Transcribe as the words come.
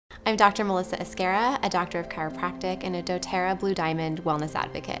I'm Dr. Melissa Esquera, a doctor of chiropractic and a doTERRA Blue Diamond wellness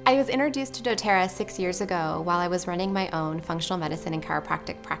advocate. I was introduced to doTERRA 6 years ago while I was running my own functional medicine and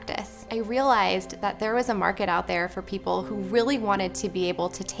chiropractic practice. I realized that there was a market out there for people who really wanted to be able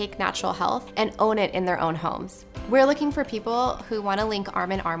to take natural health and own it in their own homes. We're looking for people who want to link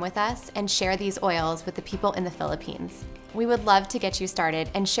arm in arm with us and share these oils with the people in the Philippines. We would love to get you started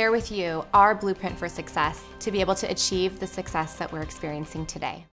and share with you our blueprint for success to be able to achieve the success that we're experiencing today.